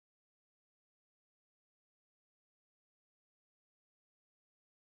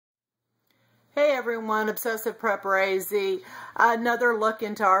Hey everyone, Obsessive Prepper AZ. Another look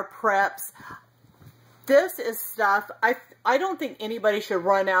into our preps. This is stuff, I don't think anybody should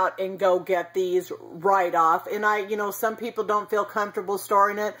run out and go get these right off. And some people don't feel comfortable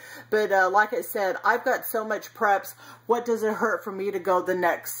storing it. But like I said, I've got so much preps. What does it hurt for me to go the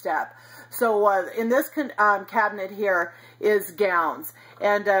next step? So in this cabinet here is gowns.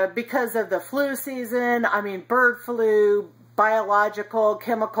 And because of the flu season, bird flu, biological,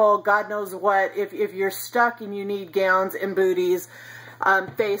 chemical, God knows what, if you're stuck and you need gowns and booties,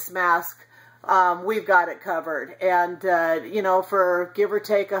 face mask, we've got it covered. And, for give or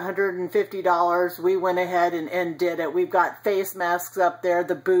take $150, we went ahead and did it. We've got face masks up there,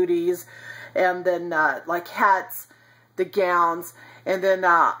 the booties, and then like hats, the gowns. And then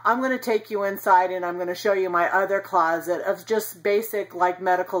I'm going to take you inside and I'm going to show you my other closet of just basic like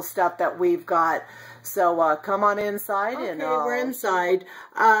medical stuff that we've got. So come on inside. Okay, and we're inside.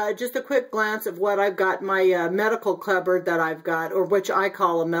 Just a quick glance of what I've got in my medical cupboard that I've got, or which I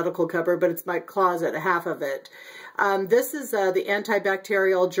call a medical cupboard, but it's my closet, half of it. This is the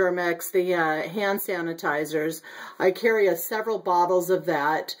antibacterial Germ-X, the hand sanitizers. I carry several bottles of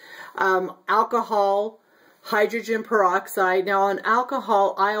that. Alcohol, hydrogen peroxide. Now on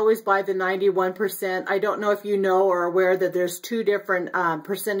alcohol, I always buy the 91%. I don't know if you know or are aware that there's two different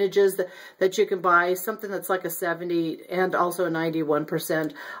percentages that you can buy. Something that's like a 70 and also a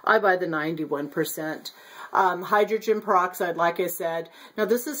 91%. I buy the 91%. Hydrogen peroxide, like I said. Now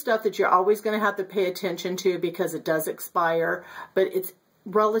this is stuff that you're always going to have to pay attention to because it does expire, but it's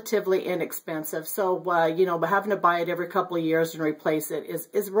relatively inexpensive. So, having to buy it every couple of years and replace it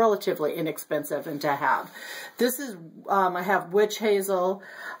is relatively inexpensive and to have. This is, I have witch hazel,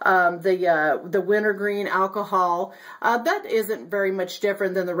 the wintergreen alcohol. That isn't very much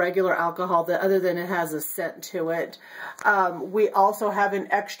different than the regular alcohol, other than it has a scent to it. We also have an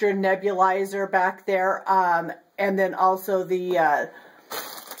extra nebulizer back there, and then also the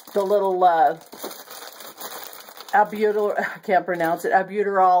little, albuterol, I can't pronounce it,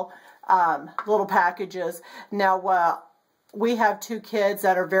 albuterol, little packages. Now, we have two kids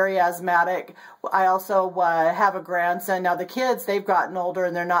that are very asthmatic. I also have a grandson. Now, the kids, they've gotten older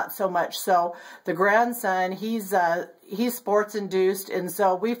and they're not so much. So, the grandson, he's sports induced, and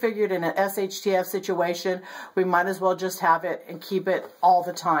so we figured in an SHTF situation, we might as well just have it and keep it all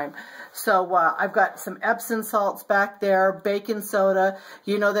the time. So I've got some Epsom salts back there, baking soda.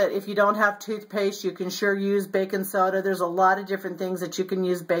 You know that if you don't have toothpaste, you can sure use baking soda. There's a lot of different things that you can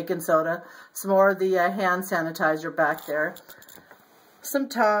use baking soda. Some more of the hand sanitizer back there. Some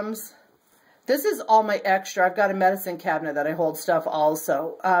Tums. This is all my extra. I've got a medicine cabinet that I hold stuff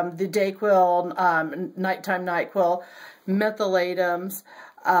also. The Dayquil, nighttime NyQuil, methylatums,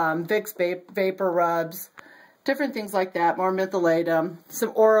 Vicks vapor rubs, different things like that, more methylatum,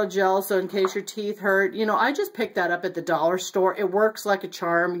 some oral gel, so in case your teeth hurt. I just picked that up at the dollar store. It works like a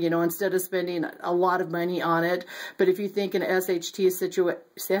charm, instead of spending a lot of money on it. But if you think an SHTF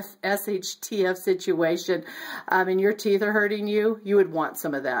situation and your teeth are hurting you, you would want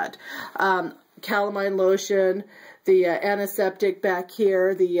some of that. Calamine lotion, the antiseptic back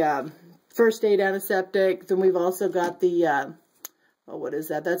here, the first aid antiseptic. Then we've also got the, what is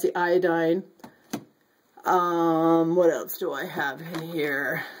that? That's the iodine. What else do I have in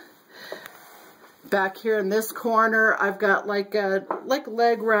here? Back here in this corner, I've got like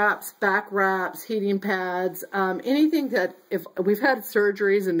leg wraps, back wraps, heating pads, anything that if we've had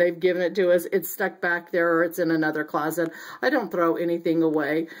surgeries and they've given it to us, it's stuck back there or it's in another closet. I don't throw anything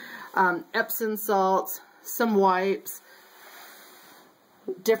away. Epsom salts, some wipes,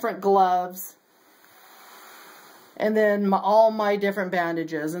 different gloves, and then all my different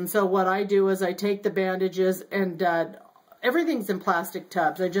bandages. And so what I do is I take the bandages and everything's in plastic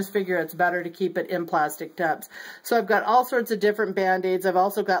tubs. I just figure it's better to keep it in plastic tubs. So I've got all sorts of different Band-Aids. I've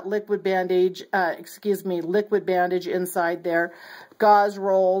also got liquid bandage inside there, gauze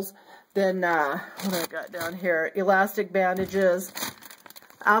rolls, then what do I got down here? Elastic bandages,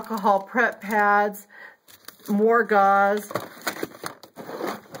 alcohol prep pads, more gauze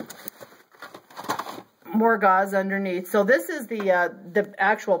underneath. So this is the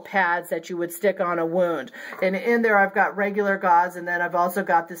actual pads that you would stick on a wound. And in there I've got regular gauze, and then I've also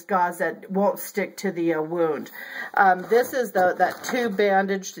got this gauze that won't stick to the wound. This is that tube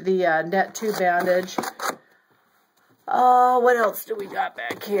bandage, the net tube bandage. What else do we got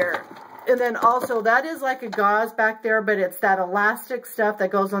back here? And then also, that is like a gauze back there, but it's that elastic stuff that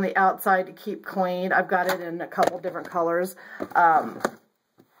goes on the outside to keep clean. I've got it in a couple different colors.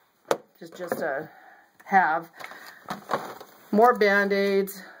 Just to have more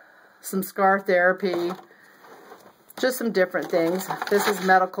Band-Aids, some scar therapy, just some different things. This is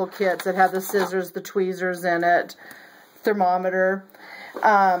medical kits that have the scissors, the tweezers in it, thermometer.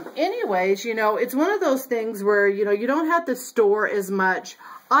 Anyways, you know, it's one of those things where, you know, you don't have to store as much.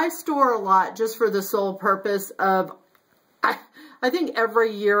 I store a lot just for the sole purpose of, I think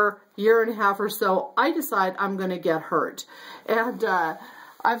every year and a half or so, I decide I'm going to get hurt. And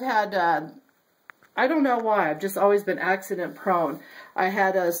I've had, I don't know why, I've just always been accident prone. I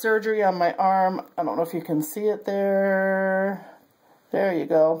had a surgery on my arm. I don't know if you can see it there. There you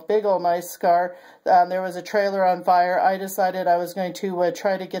go. Big old nice scar. There was a trailer on fire. I decided I was going to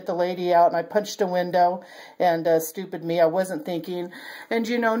try to get the lady out, and I punched a window, and stupid me, I wasn't thinking. And,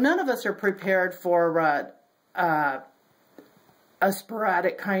 you know, none of us are prepared for a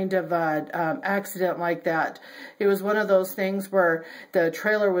sporadic kind of accident like that. It was one of those things where the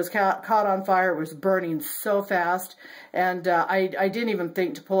trailer was caught on fire. It was burning so fast, and I didn't even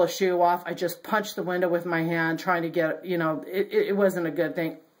think to pull a shoe off. I just punched the window with my hand trying to get, you know, it wasn't a good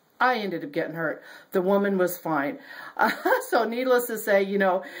thing. I ended up getting hurt. The woman was fine. So needless to say, you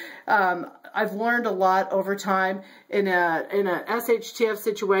know, I've learned a lot over time. In a SHTF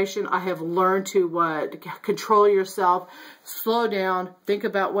situation, I have learned to control yourself, slow down, think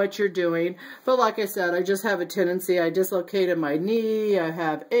about what you're doing. But like I said, I just have a tendency. I dislocated my knee. I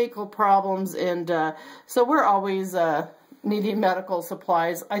have ankle problems, and so we're always needing medical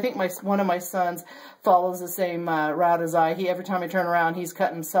supplies. I think one of my sons follows the same route as I. Every time I turn around, he's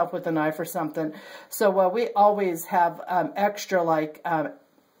cutting himself with a knife or something. So we always have extra, like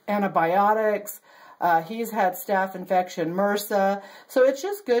antibiotics. He's had staph infection, MRSA. So it's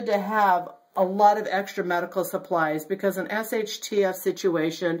just good to have a lot of extra medical supplies, because in SHTF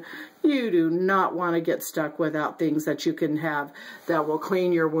situation, you do not want to get stuck without things that you can have that will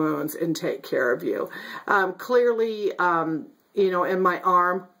clean your wounds and take care of you. Clearly, you know, in my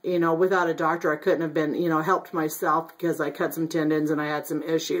arm, you know, without a doctor, I couldn't have been, you know, helped myself, because I cut some tendons and I had some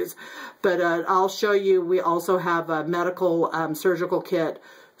issues. But I'll show you, we also have a medical surgical kit,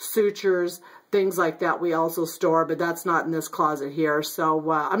 sutures, things like that we also store, but that's not in this closet here.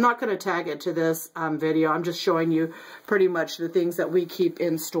 So I'm not going to tag it to this video. I'm just showing you pretty much the things that we keep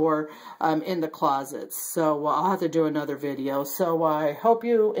in store in the closets. So I'll have to do another video. So I hope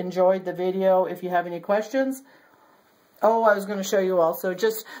you enjoyed the video. If you have any questions. Oh, I was going to show you also,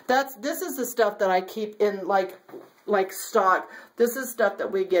 just this is the stuff that I keep in like stock. This is stuff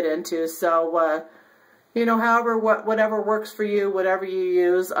that we get into. So you know, however, whatever works for you, whatever you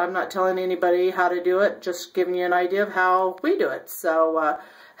use. I'm not telling anybody how to do it, just giving you an idea of how we do it. So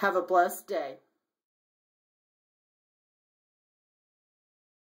have a blessed day.